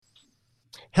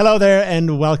Hello there,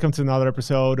 and welcome to another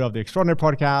episode of the Extraordinary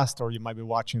Podcast, or you might be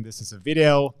watching this as a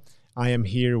video. I am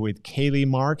here with K.Lee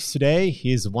Marks today.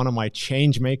 He's one of my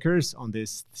change makers on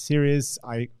this series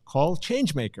I call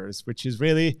Change Makers, which is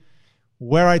really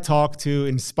where I talk to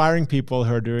inspiring people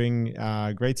who are doing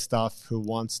great stuff, who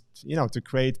wants to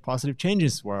create positive change in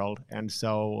this world. And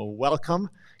so, welcome.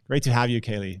 Great to have you,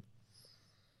 K.Lee.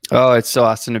 Oh, it's so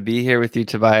awesome to be here with you,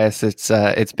 Tobias.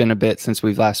 It's been a bit since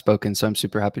we've last spoken, so I'm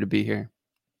super happy to be here.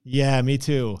 Yeah, me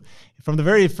too. From the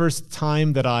very first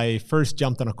time that I first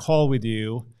jumped on a call with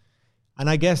you, and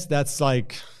I guess that's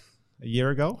like a year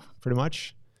ago, pretty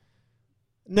much.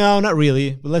 No, not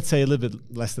really, but let's say a little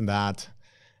bit less than that.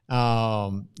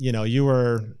 You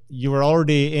were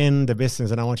already in the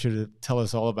business, and I want you to tell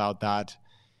us all about that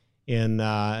in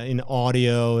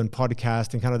audio and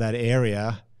podcast and kind of that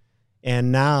area.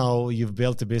 And now you've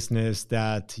built a business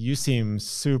that you seem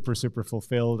super, super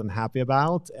fulfilled and happy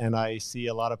about. And I see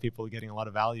a lot of people getting a lot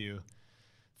of value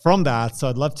from that. So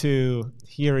I'd love to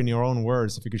hear in your own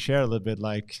words, if you could share a little bit,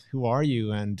 like, who are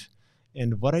you and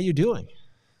what are you doing?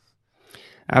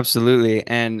 Absolutely.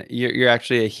 And you're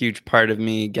actually a huge part of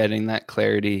me getting that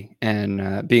clarity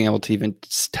and being able to even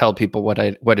tell people what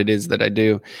it is that I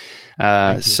do.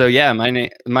 So yeah,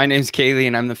 my name's K.Lee,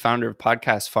 and I'm the founder of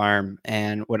Podcast Farm.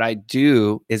 And what I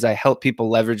do is I help people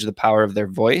leverage the power of their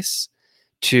voice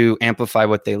to amplify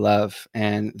what they love.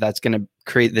 And that's going to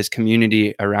create this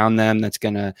community around them that's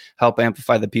going to help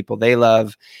amplify the people they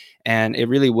love. And it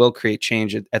really will create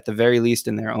change at the very least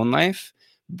in their own life,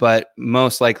 but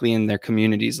most likely in their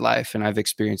community's life. And I've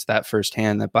experienced that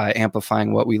firsthand, that by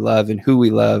amplifying what we love and who we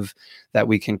love, that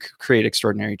we can create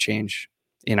extraordinary change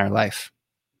in our life.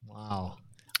 Wow.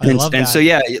 And so,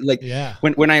 yeah,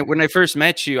 when I first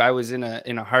met you, I was in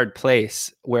a hard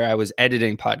place where I was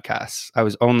editing podcasts. I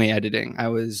was only editing. I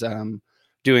was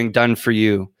doing done for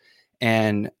you.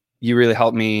 And you really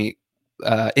helped me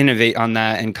innovate on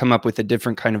that and come up with a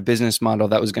different kind of business model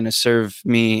that was going to serve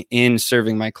me in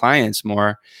serving my clients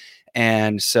more.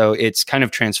 And so it's kind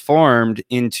of transformed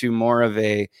into more of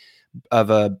a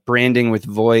branding with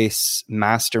voice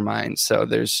mastermind. So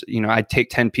there's, I take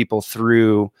 10 people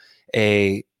through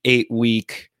a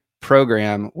 8-week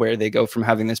program where they go from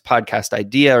having this podcast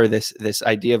idea or this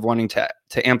idea of wanting to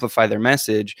amplify their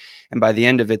message. And by the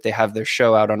end of it, they have their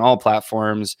show out on all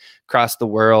platforms across the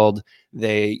world.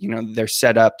 They're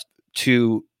set up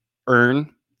to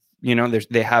earn,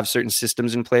 they have certain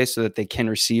systems in place so that they can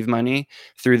receive money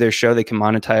through their show. They can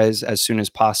monetize as soon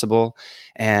as possible.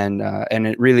 And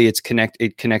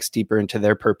it connects deeper into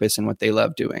their purpose and what they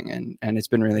love doing. And it's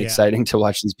been really exciting to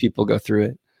watch these people go through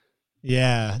it.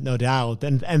 Yeah, no doubt.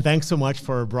 And thanks so much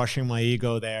for brushing my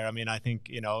ego there. I mean, I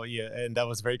think, and that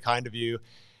was very kind of you.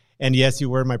 And yes, you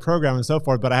were in my program and so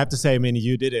forth, but I have to say, I mean,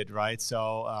 you did it, right?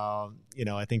 So,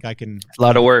 I think I can. It's a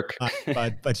lot of work.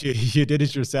 but you did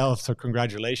it yourself. So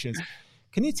congratulations.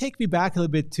 Can you take me back a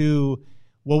little bit to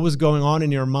what was going on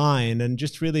in your mind, and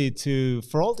just really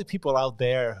for all the people out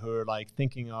there who are like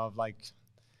thinking of like,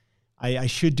 I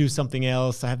should do something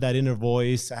else. I have that inner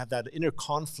voice. I have that inner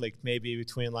conflict maybe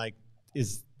between like,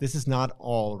 this is not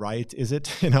all right, is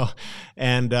it?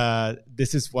 And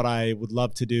this is what I would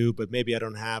love to do, but maybe I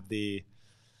don't have the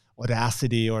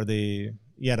audacity or the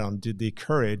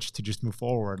courage to just move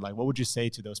forward. Like, what would you say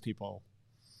to those people?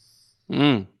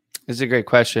 It's a great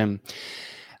question.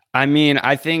 I mean,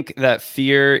 I think that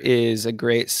fear is a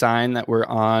great sign that we're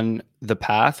on the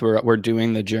path, we're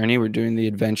doing the journey, we're doing the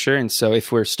adventure. And so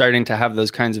if we're starting to have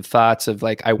those kinds of thoughts of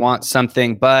like, I want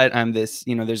something, but I'm this,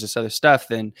 there's this other stuff,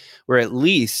 then we're at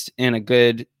least in a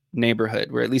good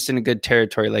neighborhood. We're at least in a good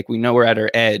territory. Like we know we're at our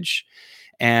edge.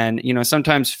 And,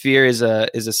 sometimes fear is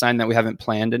a sign that we haven't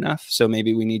planned enough. So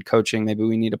maybe we need coaching, maybe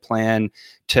we need a plan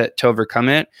to overcome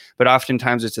it. But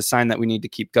oftentimes it's a sign that we need to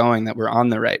keep going, that we're on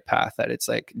the right path, that it's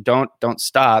like, don't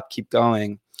stop, keep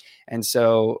going. And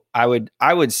so I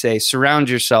would say surround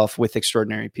yourself with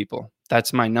extraordinary people.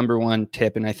 That's my number one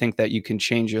tip. And I think that you can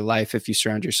change your life if you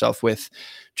surround yourself with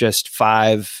just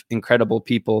 5 incredible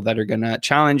people that are going to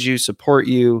challenge you, support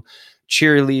you,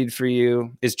 cheerlead for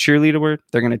you. Is cheerlead a word?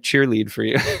 They're going to cheerlead for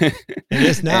you. It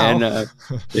is now. And,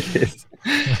 it is.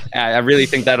 I really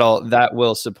think that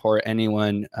will support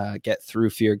anyone get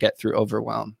through fear, get through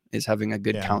overwhelm, is having a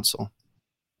good counsel.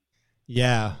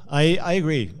 Yeah, I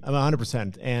agree. I'm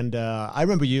 100%. And I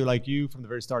remember you from the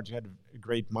very start, you had a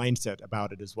great mindset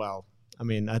about it as well. I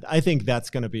mean, I think that's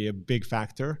going to be a big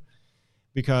factor,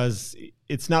 because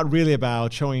it's not really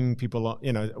about showing people,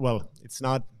 it's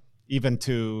not even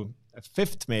to a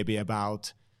fifth maybe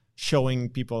about showing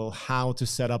people how to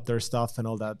set up their stuff and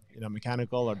all that,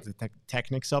 mechanical or the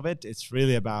techniques of it. It's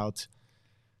really about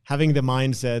having the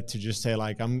mindset to just say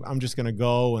like, I'm just going to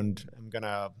go and I'm going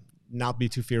to not be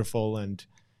too fearful and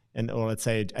or let's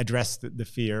say address the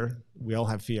fear. We all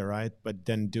have fear, right? But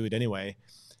then do it anyway.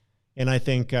 And I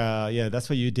think, that's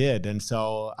what you did. And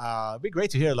so it'd be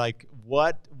great to hear, like,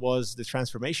 what was the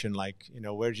transformation? Like,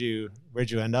 where'd you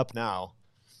end up now?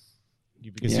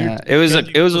 Because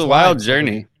it was a wild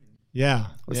journey. Yeah.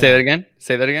 Say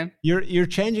that again. You're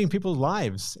changing people's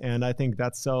lives. And I think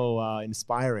that's so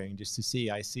inspiring just to see.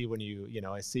 I see when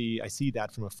I see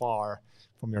that from afar,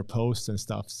 from your posts and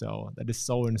stuff. So that is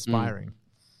so inspiring.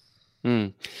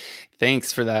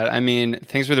 Thanks for that. I mean,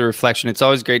 thanks for the reflection. It's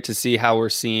always great to see how we're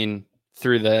seen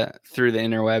through the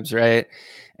interwebs, right?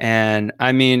 And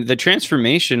I mean, the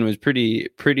transformation was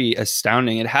pretty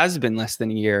astounding. It has been less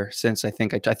than a year since I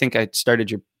think I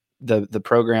started the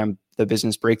program, the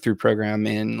Business Breakthrough Program,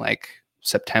 in like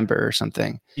September or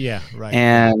something. Yeah, right.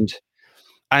 And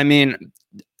I mean,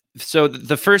 so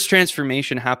the first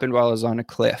transformation happened while I was on a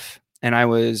cliff. And I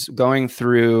was going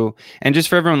through, and just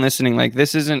for everyone listening, like,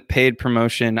 this isn't paid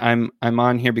promotion. I'm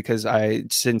on here because I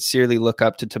sincerely look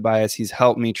up to Tobias. He's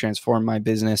helped me transform my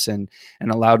business and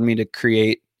allowed me to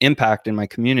create impact in my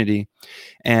community.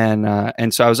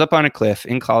 And so I was up on a cliff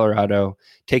in Colorado,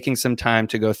 taking some time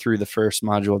to go through the first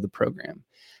module of the program.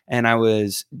 And I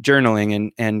was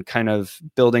journaling and kind of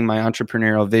building my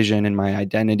entrepreneurial vision and my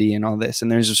identity and all this.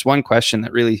 And there's just one question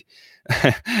that really,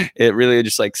 it really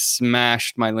just like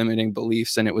smashed my limiting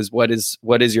beliefs. And it was, what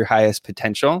is your highest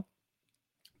potential?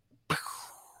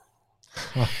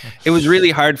 It was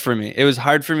really hard for me. It was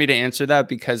hard for me to answer that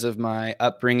because of my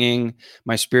upbringing,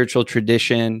 my spiritual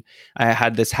tradition. I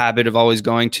had this habit of always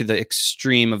going to the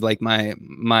extreme of like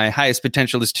my highest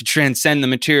potential is to transcend the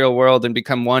material world and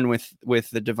become one with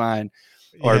the divine,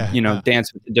 or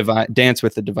dance with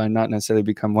the divine, not necessarily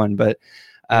become one. But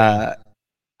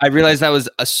I realized that was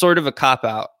a sort of a cop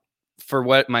out for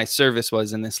what my service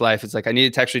was in this life. It's like I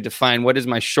needed to actually define what is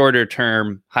my shorter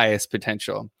term highest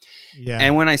potential. Yeah.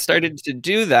 And when I started to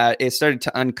do that, it started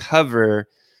to uncover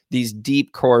these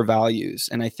deep core values.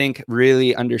 And I think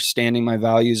really understanding my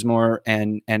values more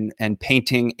and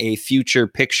painting a future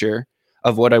picture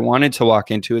of what I wanted to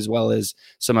walk into, as well as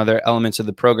some other elements of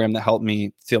the program that helped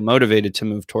me feel motivated to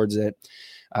move towards it.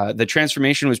 The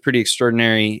transformation was pretty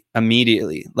extraordinary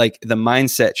immediately, like the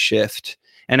mindset shift.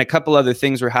 And a couple other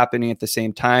things were happening at the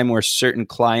same time where certain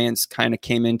clients kind of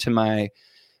came into my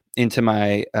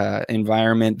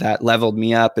environment that leveled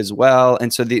me up as well.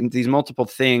 And so these multiple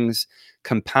things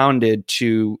compounded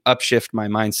to upshift my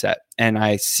mindset. And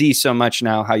I see so much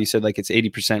now how you said like it's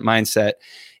 80% mindset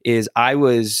is I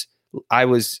was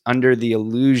under the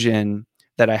illusion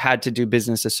that I had to do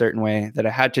business a certain way, that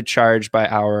I had to charge by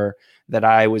hour, that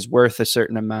I was worth a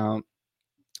certain amount,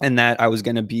 and that I was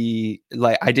going to be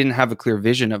like, I didn't have a clear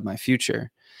vision of my future.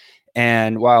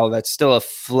 And while that's still a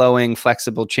flowing,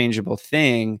 flexible, changeable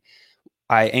thing,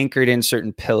 I anchored in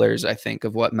certain pillars, I think,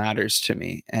 of what matters to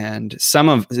me. And some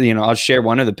of, I'll share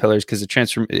one of the pillars because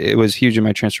it was huge in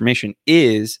my transformation,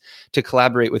 is to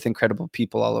collaborate with incredible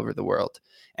people all over the world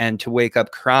and to wake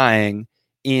up crying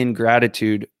in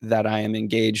gratitude that I am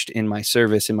engaged in my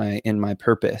service, in my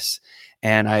purpose.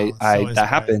 And that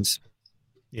happens.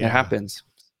 Yeah. It happens.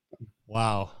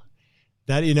 Wow.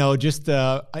 That, just,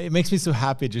 it makes me so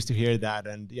happy just to hear that.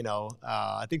 And,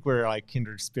 I think we're like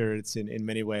kindred spirits in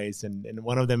many ways. And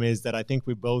one of them is that I think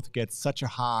we both get such a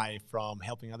high from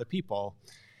helping other people.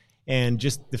 And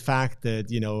just the fact that,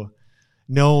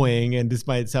 knowing, and this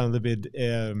might sound a bit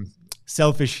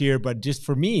selfish here, but just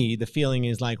for me, the feeling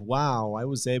is like, wow, I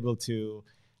was able to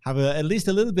have at least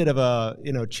a little bit of a,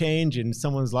 change in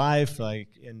someone's life. Like,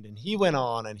 and he went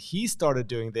on and he started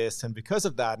doing this. And because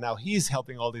of that, now he's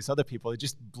helping all these other people. It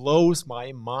just blows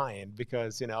my mind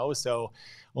because, so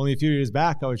only a few years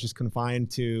back, I was just confined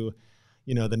to,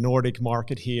 the Nordic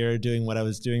market here, doing what I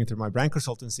was doing through my brand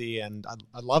consultancy. And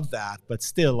I love that, but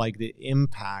still like the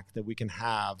impact that we can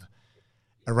have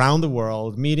around the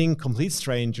world, meeting complete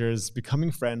strangers,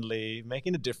 becoming friendly,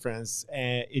 making a difference.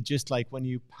 And it just like when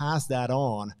you pass that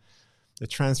on, the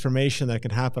transformation that can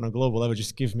happen on a global level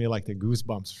just gives me like the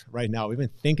goosebumps right now. We've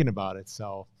been thinking about it.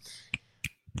 So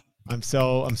I'm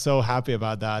so happy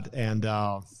about that. And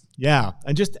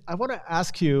and just, I want to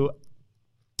ask you,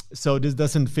 so this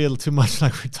doesn't feel too much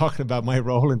like we're talking about my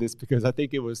role in this, because I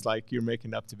think it was like you're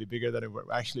making up to be bigger than it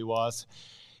actually was.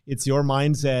 It's your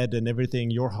mindset and everything,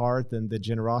 your heart and the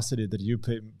generosity that you've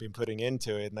been putting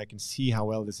into it. And I can see how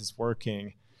well this is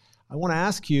working. I want to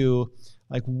ask you,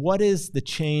 like, what is the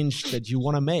change that you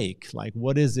want to make? Like,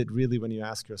 what is it really when you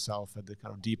ask yourself at the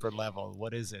kind of deeper level?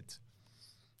 What is it?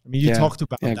 I mean, you talked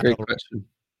about that. Great question.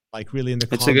 like really in the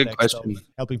It's a good context of question.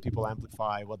 helping people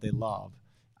amplify what they love.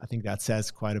 I think that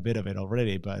says quite a bit of it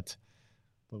already, but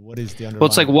what is the underlying? Well,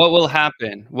 it's like, what will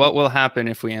happen? What will happen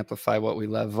if we amplify what we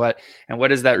love? What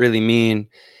does that really mean?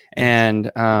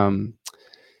 And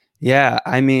yeah,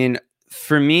 I mean,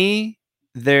 for me,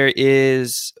 there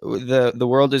is the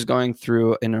world is going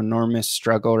through an enormous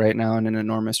struggle right now and an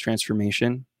enormous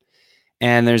transformation.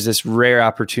 And there's this rare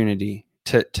opportunity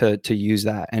to use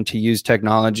that and to use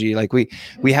technology. Like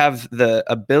we have the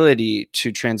ability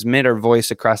to transmit our voice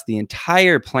across the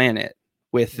entire planet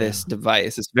with this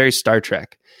device. It's very Star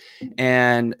Trek.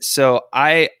 And so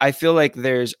I feel like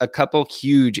there's a couple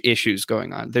huge issues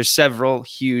going on. There's several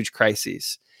huge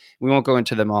crises. We won't go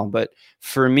into them all, but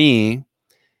for me,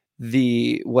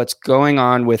 what's going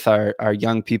on with our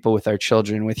young people, with our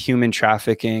children, with human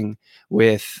trafficking,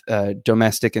 with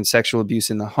domestic and sexual abuse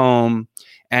in the home,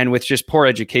 and with just poor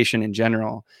education in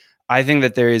general, I think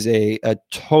that there is a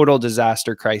total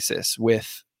disaster crisis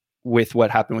with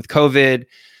what happened with COVID.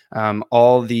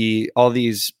 All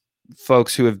these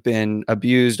folks who have been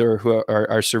abused or who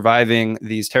are surviving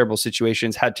these terrible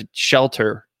situations had to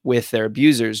shelter with their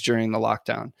abusers during the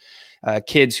lockdown.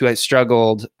 Kids who had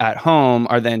struggled at home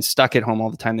are then stuck at home all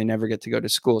the time. They never get to go to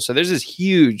school. So there's this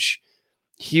huge,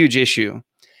 huge issue.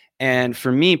 And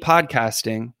for me,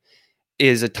 podcasting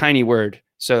is a tiny word.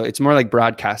 So it's more like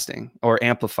broadcasting or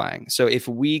amplifying. So if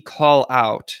we call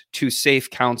out to safe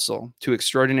counsel, to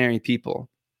extraordinary people,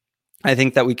 I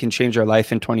think that we can change our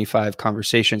life in 25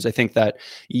 conversations. I think that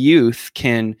youth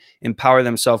can empower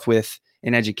themselves with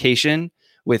an education,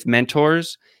 with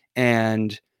mentors,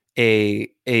 and a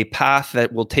path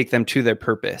that will take them to their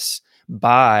purpose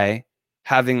by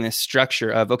having this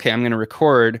structure of, okay, I'm going to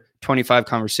record 25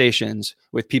 conversations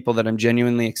with people that I'm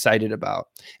genuinely excited about,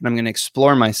 and I'm going to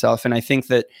explore myself. And I think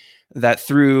that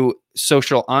through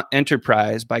social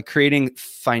enterprise, by creating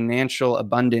financial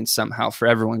abundance somehow for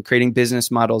everyone, creating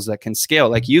business models that can scale,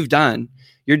 like you're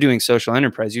doing social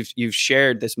enterprise. You've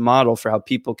shared this model for how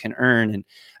people can earn. And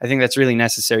I think that's really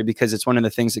necessary because it's one of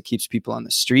the things that keeps people on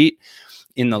the street,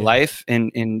 in the life,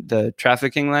 in the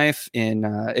trafficking life.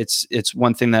 It's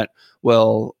one thing that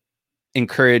will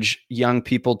encourage young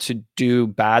people to do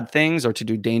bad things or to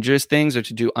do dangerous things or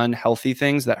to do unhealthy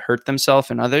things that hurt themselves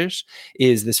and others,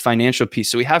 is this financial piece.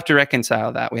 So we have to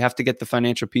reconcile that. We have to get the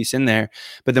financial piece in there,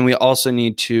 but then we also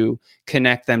need to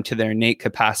connect them to their innate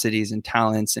capacities and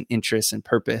talents and interests and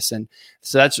purpose. And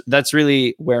so that's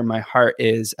really where my heart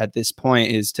is at this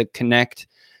point, is to connect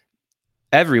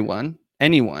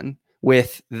anyone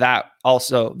with that,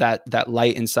 also that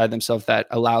light inside themselves that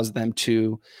allows them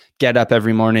to get up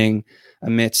every morning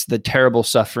amidst the terrible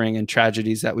suffering and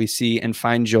tragedies that we see and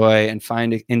find joy and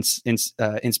find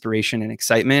inspiration and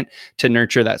excitement to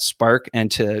nurture that spark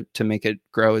and to make it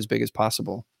grow as big as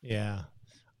possible. Yeah.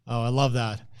 Oh, I love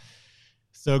that.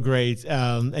 So great.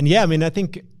 And yeah, I mean, I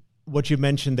think what you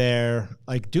mentioned there,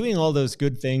 like doing all those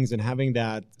good things and having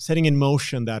that, setting in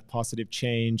motion that positive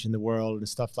change in the world and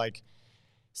stuff, like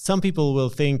some people will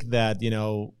think that,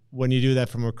 when you do that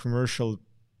from a commercial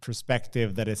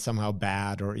perspective, that it's somehow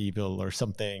bad or evil or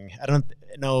something. I don't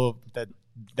know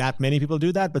that many people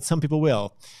do that, but some people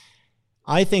will.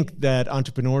 I think that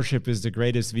entrepreneurship is the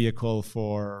greatest vehicle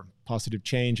for positive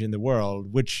change in the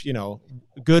world, which,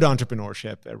 good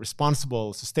entrepreneurship, a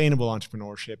responsible, sustainable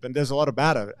entrepreneurship. And there's a lot of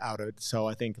bad out of it. So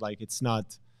I think like it's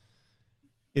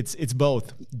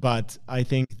both. But I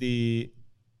think the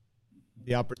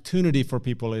opportunity for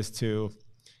people is to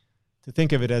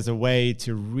think of it as a way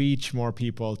to reach more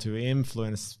people, to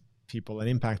influence people and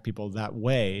impact people that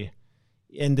way.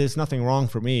 And there's nothing wrong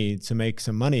for me to make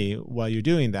some money while you're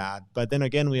doing that. But then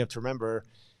again, we have to remember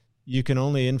you can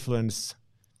only influence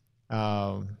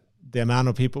the amount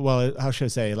of people. Well, how should I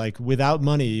say? Like without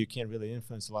money, you can't really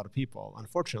influence a lot of people,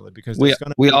 unfortunately, because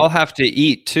we all have to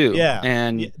eat too. Yeah,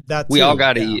 and we all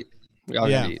got to eat. We all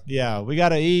gotta eat. Yeah, we got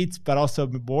to eat, but also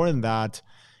more than that,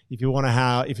 if you want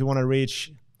to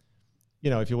reach,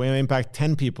 if you want to impact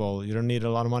 10 people, you don't need a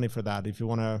lot of money for that. If you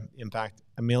want to impact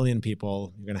 1 million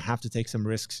people, you're going to have to take some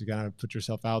risks. You're going to put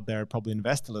yourself out there, probably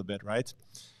invest a little bit, right?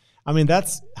 I mean,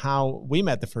 that's how we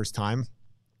met the first time.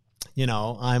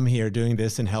 I'm here doing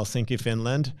this in Helsinki,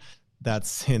 Finland.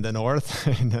 That's in the north,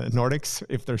 in the Nordics,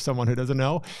 if there's someone who doesn't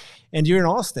know. And you're in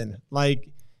Austin. Like,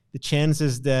 the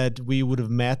chances that we would have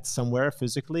met somewhere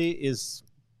physically is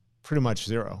pretty much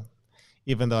zero.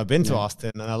 Even though I've been to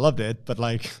Austin and I loved it, but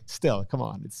like still, come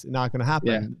on, it's not going to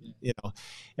happen,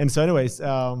 And so anyways,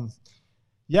 that's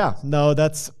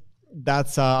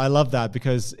I love that,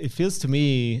 because it feels to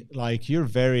me like you're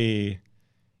very,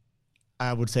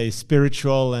 I would say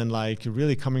spiritual and like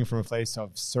really coming from a place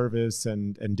of service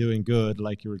and doing good,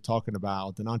 like you were talking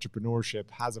about, and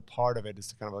entrepreneurship has a part of it.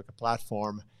 It's kind of like a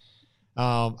platform.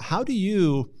 How do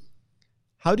you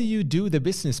do the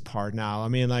business part now? I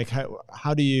mean, like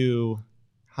how do you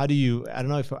I don't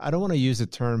know if I don't want to use the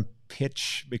term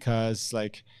pitch, because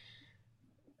like,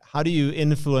 how do you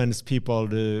influence people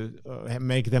to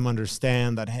make them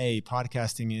understand that, hey,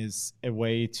 podcasting is a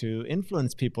way to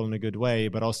influence people in a good way,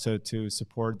 but also to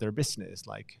support their business?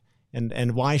 Like,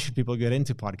 and why should people get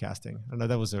into podcasting? I know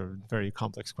that was a very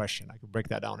complex question. I could break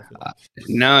that down if you like.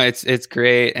 No, it's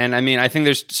great. And I mean, I think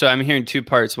I'm hearing two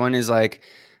parts. One is like,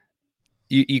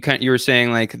 you were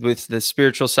saying like with the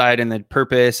spiritual side and the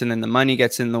purpose, and then the money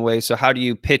gets in the way. So how do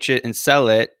you pitch it and sell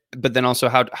it? But then also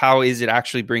how is it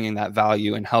actually bringing that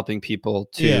value and helping people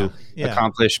to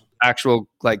accomplish actual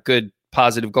like good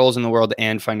positive goals in the world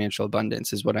and financial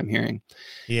abundance is what I'm hearing.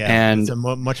 Yeah, and it's a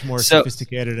much more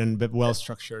sophisticated and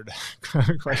well-structured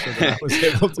question than I was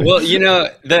able to. Well, you know,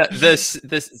 there's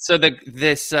this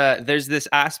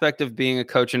aspect of being a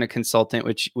coach and a consultant,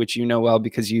 which you know well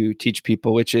because you teach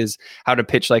people, which is how to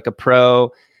pitch like a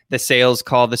pro, the sales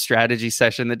call, the strategy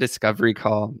session, the discovery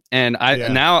call. And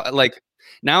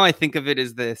now I think of it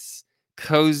as this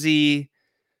cozy,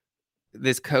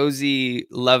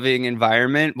 loving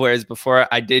environment. Whereas before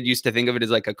I used to think of it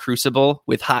as like a crucible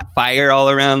with hot fire all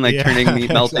around, like melting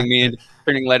me and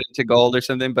turning lead into gold or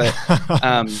something. But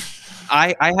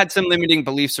I had some limiting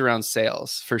beliefs around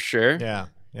sales for sure. Yeah.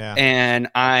 And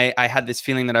I had this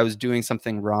feeling that I was doing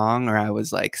something wrong, or I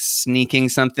was like sneaking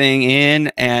something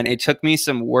in. And it took me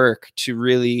some work to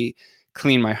really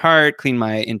clean my heart, clean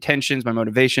my intentions, my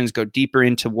motivations, go deeper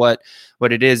into what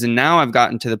it is. And now I've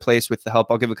gotten to the place with the help.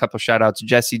 I'll give a couple shout outs.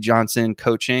 Jessie Johnson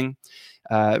Coaching,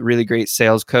 really great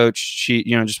sales coach. She,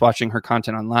 just watching her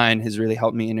content online has really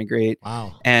helped me integrate.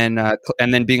 Wow. And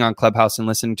then being on Clubhouse and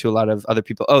listening to a lot of other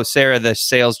people. Oh, Sarah, the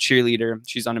sales cheerleader.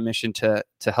 She's on a mission to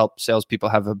help salespeople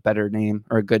have a better name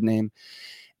or a good name.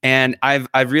 And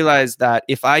I've realized that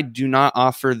if I do not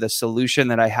offer the solution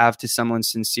that I have to someone's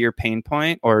sincere pain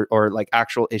point or like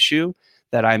actual issue,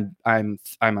 that I'm a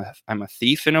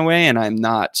thief in a way, and I'm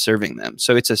not serving them.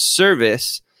 So it's a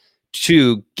service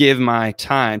to give my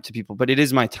time to people, but it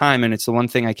is my time, and it's the one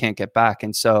thing I can't get back.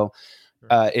 And so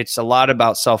it's a lot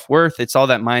about self-worth. It's all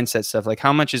that mindset stuff. Like,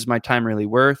 how much is my time really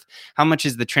worth? How much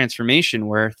is the transformation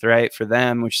worth, right? For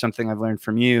them, which is something I've learned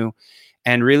from you.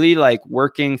 And really like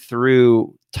working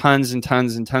through tons and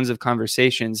tons and tons of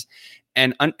conversations.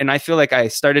 And I feel like I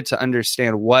started to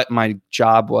understand what my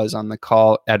job was on the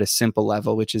call at a simple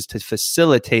level, which is to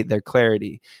facilitate their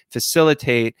clarity,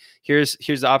 facilitate here's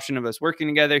the option of us working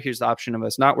together. Here's the option of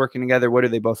us not working together. What do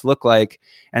they both look like?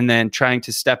 And then trying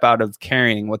to step out of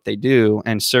carrying what they do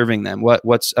and serving them.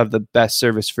 What's of the best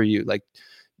service for you? Like,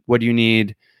 what do you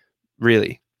need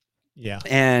really? Yeah.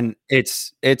 And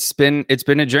it's been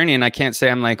a journey, and I can't say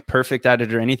I'm like perfect at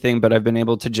it or anything, but I've been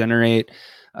able to generate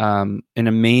an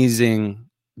amazing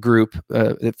group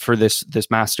for this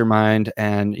mastermind,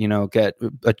 and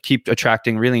keep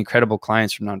attracting really incredible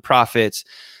clients from nonprofits,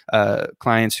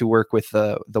 clients who work with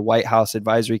the White House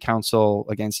Advisory Council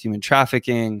against human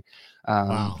trafficking,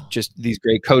 just these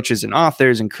great coaches and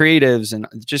authors and creatives and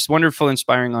just wonderful,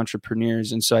 inspiring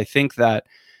entrepreneurs. And so I think that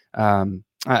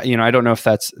I don't know if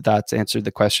that's answered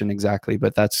the question exactly,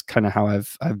 but that's kind of how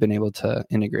I've been able to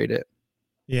integrate it.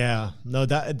 Yeah, no,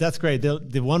 that's great.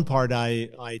 The one part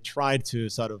I tried to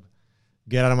sort of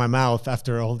get out of my mouth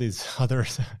after all these other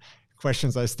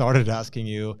questions I started asking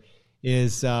you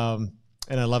is, and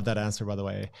I love that answer, by the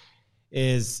way,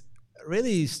 is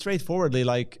really straightforwardly,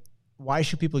 like, why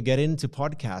should people get into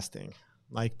podcasting?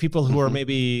 Like, people who are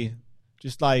maybe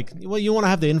just like, well, you want to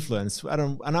have the influence.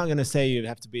 I'm not going to say you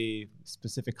have to be a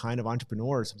specific kind of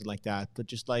entrepreneur or something like that, but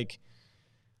just like,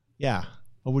 yeah.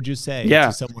 What would you say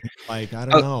to someone like, I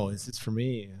don't know, is this for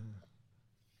me?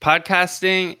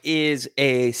 Podcasting is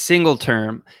a single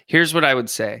term. Here's what I would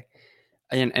say.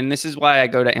 And this is why I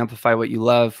go to Amplify What You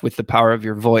Love with the power of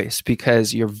your voice,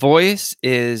 because your voice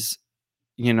is,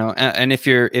 and if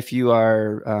you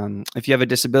have a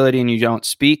disability and you don't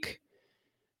speak,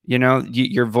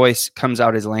 your voice comes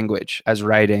out as language, as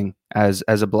writing, as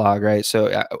a blog, right?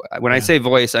 So when I say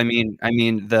voice, I mean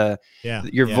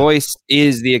your voice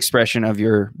is the expression of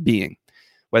your being,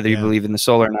 whether you believe in the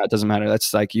soul or not, it doesn't matter.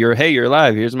 That's like you're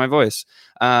alive. Here's my voice.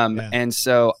 And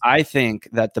so I think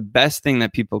that the best thing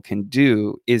that people can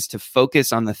do is to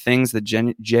focus on the things that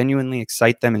genuinely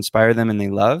excite them, inspire them, and they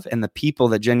love, and the people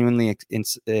that genuinely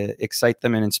excite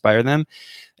them and inspire them.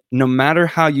 No matter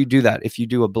how you do that, if you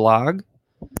do a blog,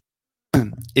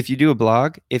 if you do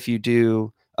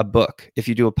a book, if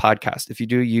you do a podcast, if you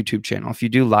do a YouTube channel, if you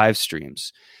do live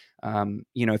streams,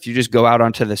 if you just go out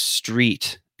onto the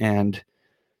street and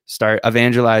start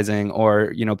evangelizing,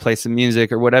 or, play some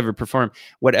music or whatever, perform,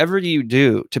 whatever you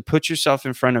do to put yourself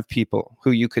in front of people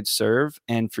who you could serve,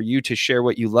 and for you to share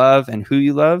what you love and who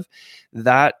you love,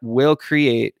 that will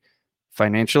create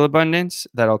financial abundance,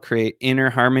 that'll create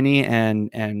inner harmony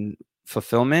and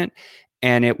fulfillment,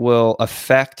 and it will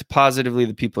affect positively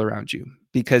the people around you,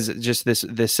 because just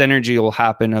this energy will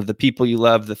happen of the people you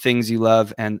love, the things you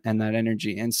love, and that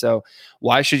energy. And so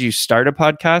why should you start a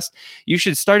podcast? You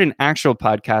should start an actual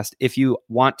podcast if you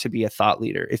want to be a thought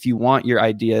leader, if you want your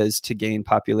ideas to gain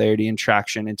popularity and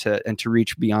traction, and to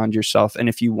reach beyond yourself. And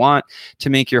if you want to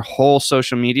make your whole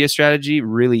social media strategy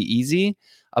really easy,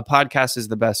 a podcast is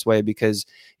the best way, because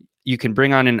you can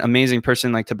bring on an amazing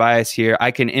person like Tobias here. I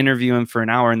can interview him for an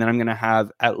hour, and then I'm going to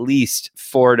have at least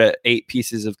 4 to 8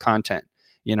 pieces of content,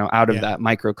 out of that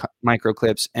micro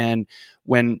clips. And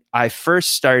when I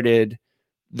first started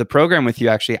the program with you,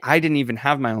 actually, I didn't even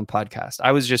have my own podcast.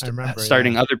 I was just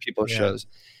starting other people's shows.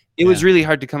 It was really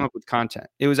hard to come up with content.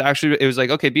 It was like,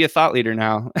 okay, be a thought leader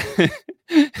now.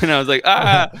 And I was like,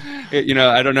 I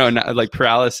don't know, like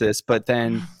paralysis. But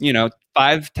then,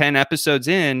 5-10 episodes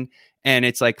in, and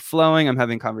it's like flowing. I'm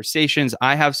having conversations.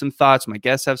 I have some thoughts. My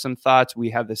guests have some thoughts.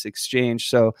 We have this exchange.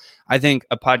 So I think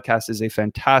a podcast is a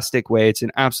fantastic way. It's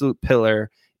an absolute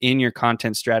pillar in your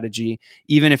content strategy,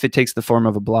 even if it takes the form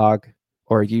of a blog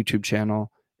or a YouTube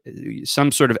channel.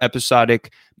 Some sort of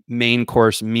episodic main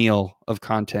course meal of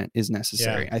content is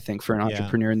necessary, I think, for an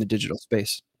entrepreneur in the digital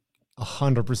space.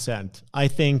 100%. I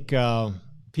think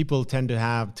people tend to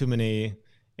have too many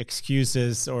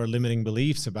excuses or limiting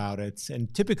beliefs about it.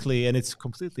 And typically, and it's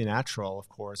completely natural, of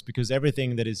course, because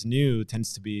everything that is new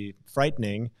tends to be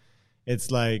frightening.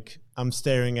 It's like, I'm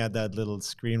staring at that little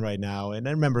screen right now. And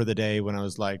I remember the day when I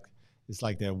was like, it's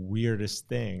like the weirdest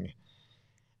thing.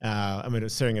 I mean,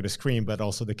 staring at a screen, but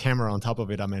also the camera on top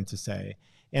of it, I meant to say.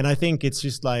 And I think it's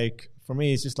just like, for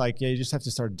me, it's just like, you just have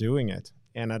to start doing it.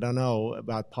 And I don't know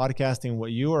about podcasting,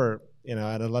 what you are, and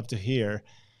I'd love to hear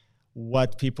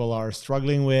what people are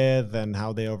struggling with and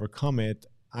how they overcome it.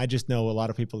 I just know a lot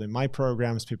of people in my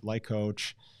programs, people I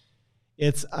coach.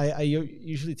 I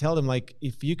usually tell them, like,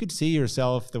 if you could see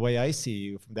yourself the way I see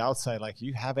you from the outside, like,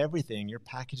 you have everything, your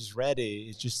package is ready.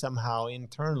 It's just somehow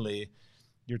internally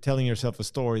you're telling yourself a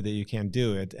story that you can't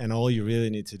do it. And all you really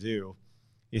need to do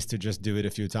is to just do it a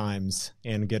few times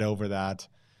and get over that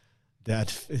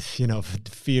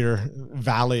fear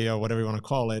valley or whatever you want to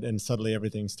call it, and suddenly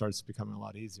everything starts becoming a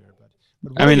lot easier. But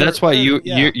I mean, that's why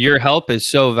your help is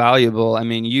so valuable. I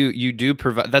mean, you do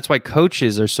provide. That's why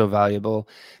coaches are so valuable,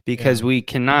 because we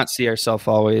cannot see ourselves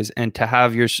always, and to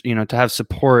have to have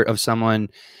support of someone,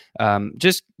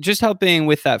 just helping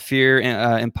with that fear,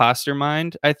 imposter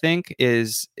mind, I think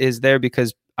is there,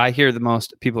 because I hear the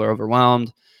most people are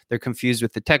overwhelmed. They're confused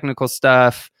with the technical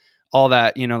stuff. All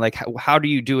that, like, how do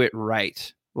you do it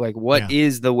right? Like, what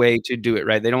is the way to do it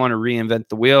right? They don't want to reinvent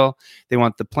the wheel. They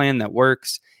want the plan that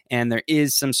works. And there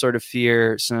is some sort of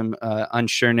fear, some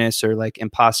unsureness, or like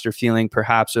imposter feeling,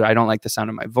 perhaps, or I don't like the sound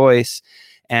of my voice.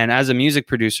 And as a music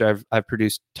producer, I've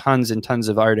produced tons and tons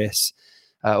of artists,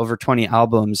 over 20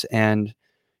 albums. And,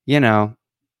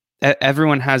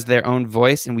 everyone has their own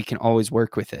voice, and we can always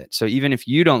work with it. So even if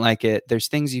you don't like it, there's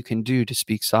things you can do to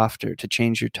speak softer, to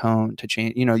change your tone, to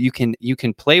change, you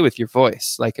can play with your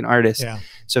voice like an artist. Yeah.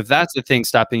 So if that's the thing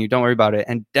stopping you, don't worry about it.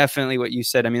 And definitely what you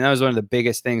said, I mean, that was one of the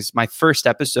biggest things. My first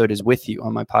episode is with you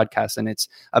on my podcast, and it's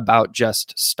about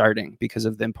just starting because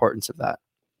of the importance of that.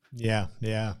 Yeah.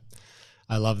 Yeah.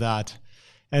 I love that.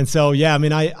 And so, I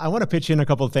mean, I want to pitch in a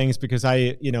couple of things, because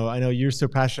I know you're so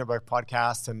passionate about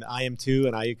podcasts, and I am too.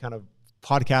 And I kind of,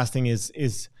 podcasting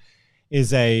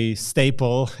is a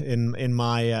staple in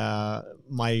my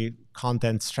my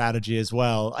content strategy as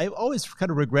well. I always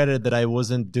kind of regretted that I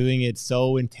wasn't doing it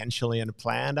so intentionally and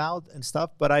planned out and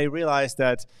stuff. But I realized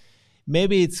that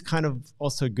maybe it's kind of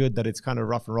also good that it's kind of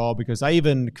rough and raw, because I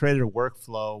even created a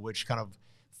workflow which kind of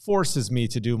forces me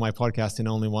to do my podcast in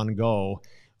only one go.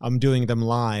 I'm doing them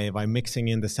live. I'm mixing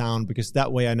in the sound, because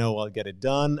that way I know I'll get it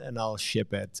done and I'll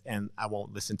ship it, and I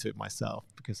won't listen to it myself,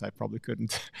 because I probably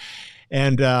couldn't.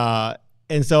 And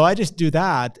so I just do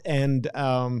that. And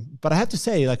but I have to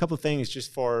say, like, a couple of things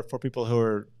just for people who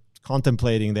are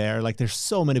contemplating there. Like, there's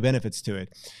so many benefits to it.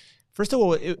 First of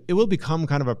all, it will become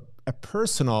kind of a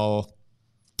personal,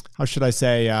 how should I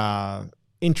say,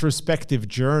 introspective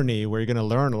journey where you're going to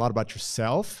learn a lot about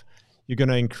yourself. You're going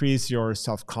to increase your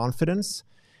self-confidence.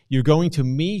 you're going to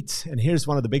meet, and here's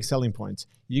one of the big selling points,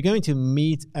 you're going to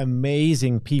meet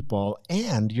amazing people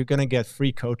and you're going to get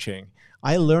free coaching.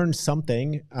 I learned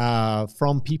something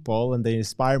from people, and they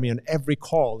inspire me on every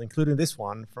call, including this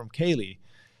one from K.Lee.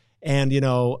 And,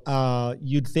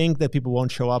 you'd think that people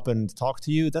won't show up and talk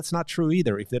to you. That's not true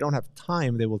either. If they don't have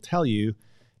time, they will tell you.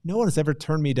 No one has ever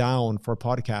turned me down for a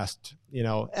podcast,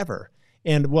 ever.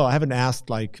 And, well, I haven't asked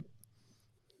like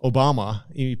Obama.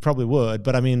 He probably would.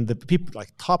 But I mean, the people, like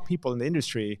top people in the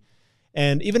industry.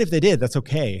 And even if they did, that's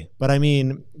okay. But I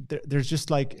mean, there's just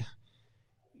like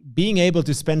being able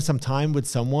to spend some time with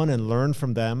someone and learn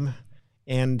from them,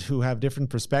 and who have different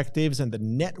perspectives, and the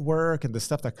network and the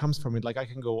stuff that comes from it. Like I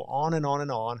can go on and on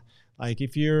and on. Like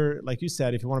if you're, like you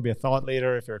said, if you want to be a thought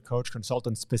leader, if you're a coach,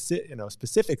 consultant,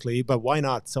 specifically, but why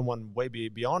not someone way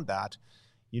beyond that?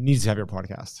 You need to have your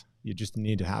podcast. You just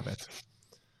need to have it.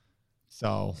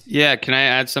 So yeah, can I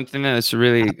add something? That's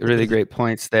really great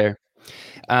points there.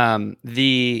 I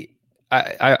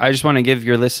just want to give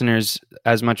your listeners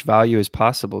as much value as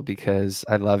possible because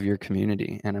I love your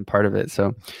community and I'm part of it.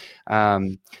 So,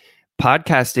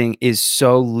 podcasting is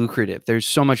so lucrative. There's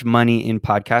so much money in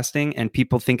podcasting and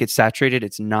people think it's saturated.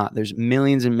 It's not. There's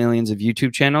millions and millions of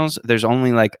YouTube channels. There's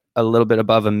only like a little bit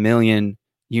above 1 million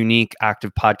unique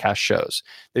active podcast shows.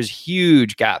 There's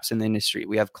huge gaps in the industry.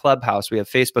 We have Clubhouse, we have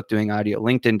Facebook doing audio,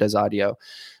 LinkedIn does audio.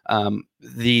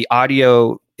 The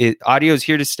audio is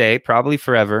here to stay probably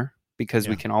forever, because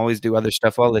we can always do other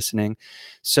stuff while listening.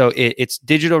 So it's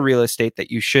digital real estate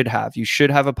that you should have. You should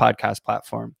have a podcast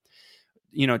platform.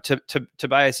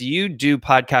 Tobias, you do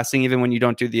podcasting even when you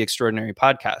don't do the Extraordinary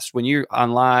podcast. When you're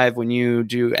on live, when you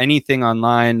do anything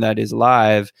online that is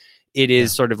live, it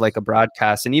is sort of like a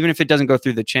broadcast. And even if it doesn't go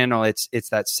through the channel, it's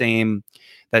that same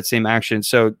action.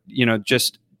 So,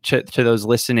 just to those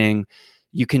listening,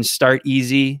 you can start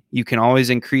easy. You can always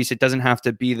increase. It doesn't have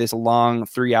to be this long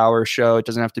 3-hour show. It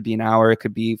doesn't have to be an hour. It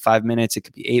could be 5 minutes. It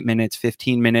could be 8 minutes,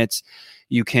 15 minutes.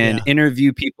 You can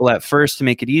interview people at first to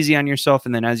make it easy on yourself.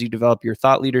 And then as you develop your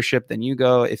thought leadership, then you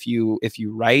go, if you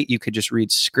write, you could just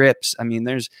read scripts. I mean,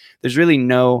 there's really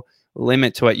no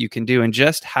limit to what you can do. And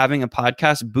just having a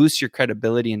podcast boosts your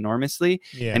credibility enormously.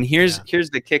 Yeah, and here's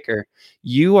the kicker.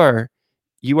 You are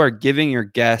giving your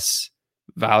guests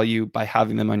value by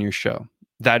having them on your show.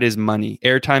 That is money.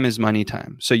 Airtime is money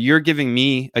time. So you're giving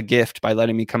me a gift by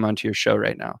letting me come onto your show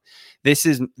right now. This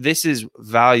is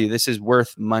value. This is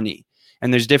worth money.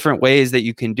 And there's different ways that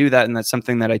you can do that. And that's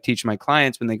something that I teach my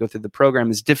clients when they go through the program,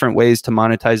 is different ways to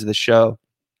monetize the show.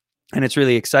 And it's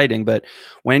really exciting. But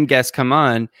when guests come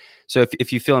on, so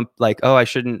if you feel like, oh, I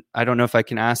don't know if I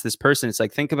can ask this person, it's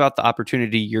like, think about the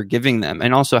opportunity you're giving them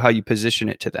and also how you position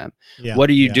it to them. Yeah, what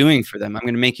are you doing for them? I'm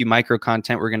going to make you micro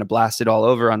content. We're going to blast it all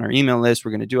over on our email list.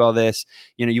 We're going to do all this.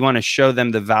 You want to show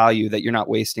them the value, that you're not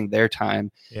wasting their time.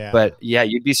 Yeah. But yeah,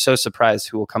 you'd be so surprised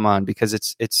who will come on, because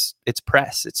it's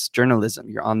press, it's journalism.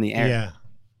 You're on the air. Yeah.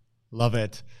 Love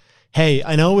it. Hey,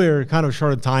 I know we're kind of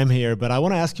short of time here, but I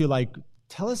want to ask you,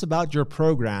 tell us about your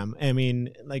program. I mean,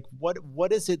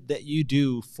 what is it that you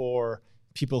do for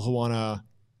people who want to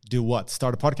do what?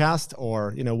 Start a podcast,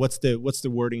 or, what's the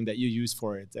wording that you use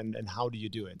for it, and how do you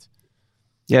do it?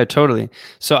 Yeah, totally.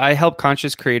 So I help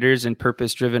conscious creators and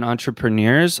purpose-driven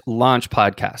entrepreneurs launch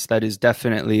podcasts. That is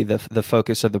definitely the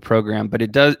focus of the program, but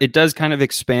it does kind of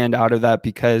expand out of that,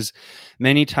 because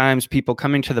many times people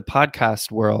coming to the podcast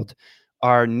world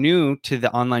are new to the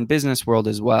online business world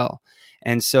as well.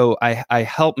 And so I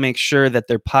help make sure that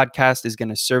their podcast is going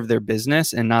to serve their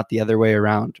business and not the other way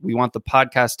around. We want the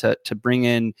podcast to bring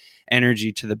in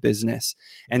energy to the business.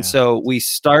 And so we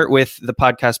start with the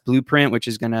podcast blueprint, which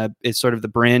is sort of the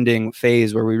branding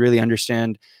phase, where we really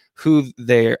understand who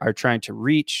they are trying to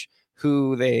reach,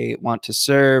 who they want to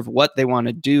serve, what they want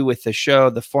to do with the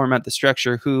show, the format, the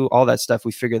structure, all that stuff.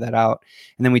 We figure that out.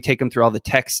 And then we take them through all the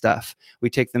tech stuff. We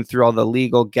take them through all the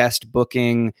legal guest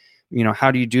booking.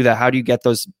 How do you do that? How do you get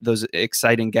those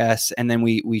exciting guests? And then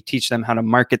we teach them how to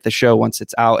market the show once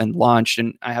it's out and launched.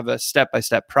 And I have a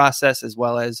step-by-step process, as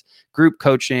well as group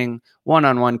coaching,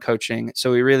 one-on-one coaching. So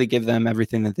we really give them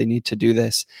everything that they need to do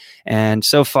this. And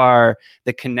so far,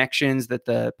 the connections that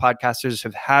the podcasters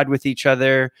have had with each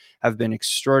other have been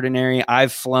extraordinary.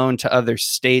 I've flown to other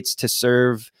states to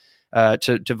serve,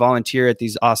 to volunteer at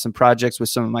these awesome projects with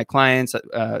some of my clients.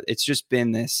 It's just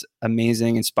been this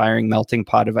amazing, inspiring melting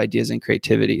pot of ideas and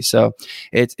creativity. So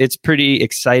it's pretty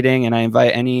exciting. And I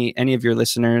invite any of your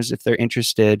listeners, if they're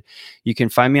interested, you can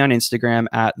find me on Instagram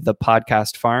at The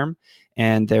Podcast Farm.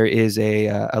 And there is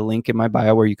a link in my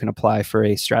bio where you can apply for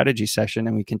a strategy session,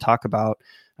 and we can talk about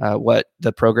what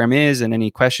the program is and any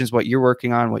questions, what you're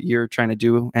working on, what you're trying to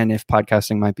do, and if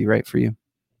podcasting might be right for you.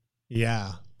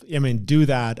 Yeah. I mean, do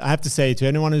that. I have to say to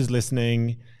anyone who's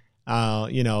listening,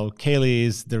 K.Lee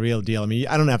is the real deal. I mean,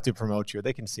 I don't have to promote you.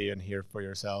 They can see and hear for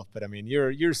yourself. But I mean,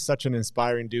 you're such an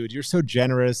inspiring dude. You're so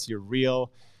generous. You're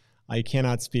real. I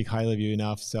cannot speak highly of you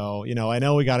enough. So, I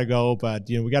know we got to go, but,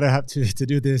 we got to have to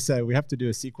do this. We have to do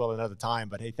a sequel another time.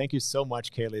 But hey, thank you so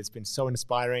much, K.Lee. It's been so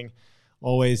inspiring.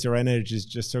 Always, your energy is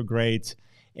just so great.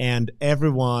 And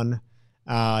everyone,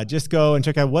 just go and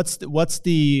check out what's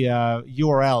the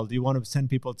URL. Do you want to send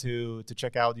people to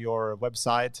check out your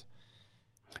website?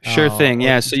 Sure thing.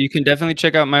 Yeah. So you can definitely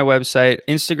check out my website.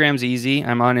 Instagram's easy.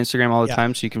 I'm on Instagram all the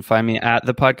time. So you can find me at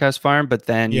the podcast farm, but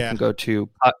then you can go to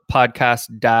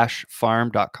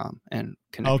podcast-farm.com and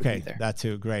connect with me there. That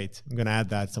too. Great. I'm going to add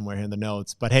that somewhere here in the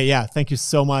notes, but hey, thank you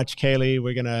so much, K.Lee.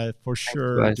 We're going to for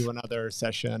sure do another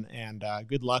session, and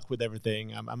good luck with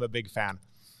everything. I'm a big fan.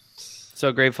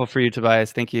 So grateful for you,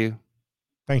 Tobias. Thank you.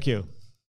 Thank you.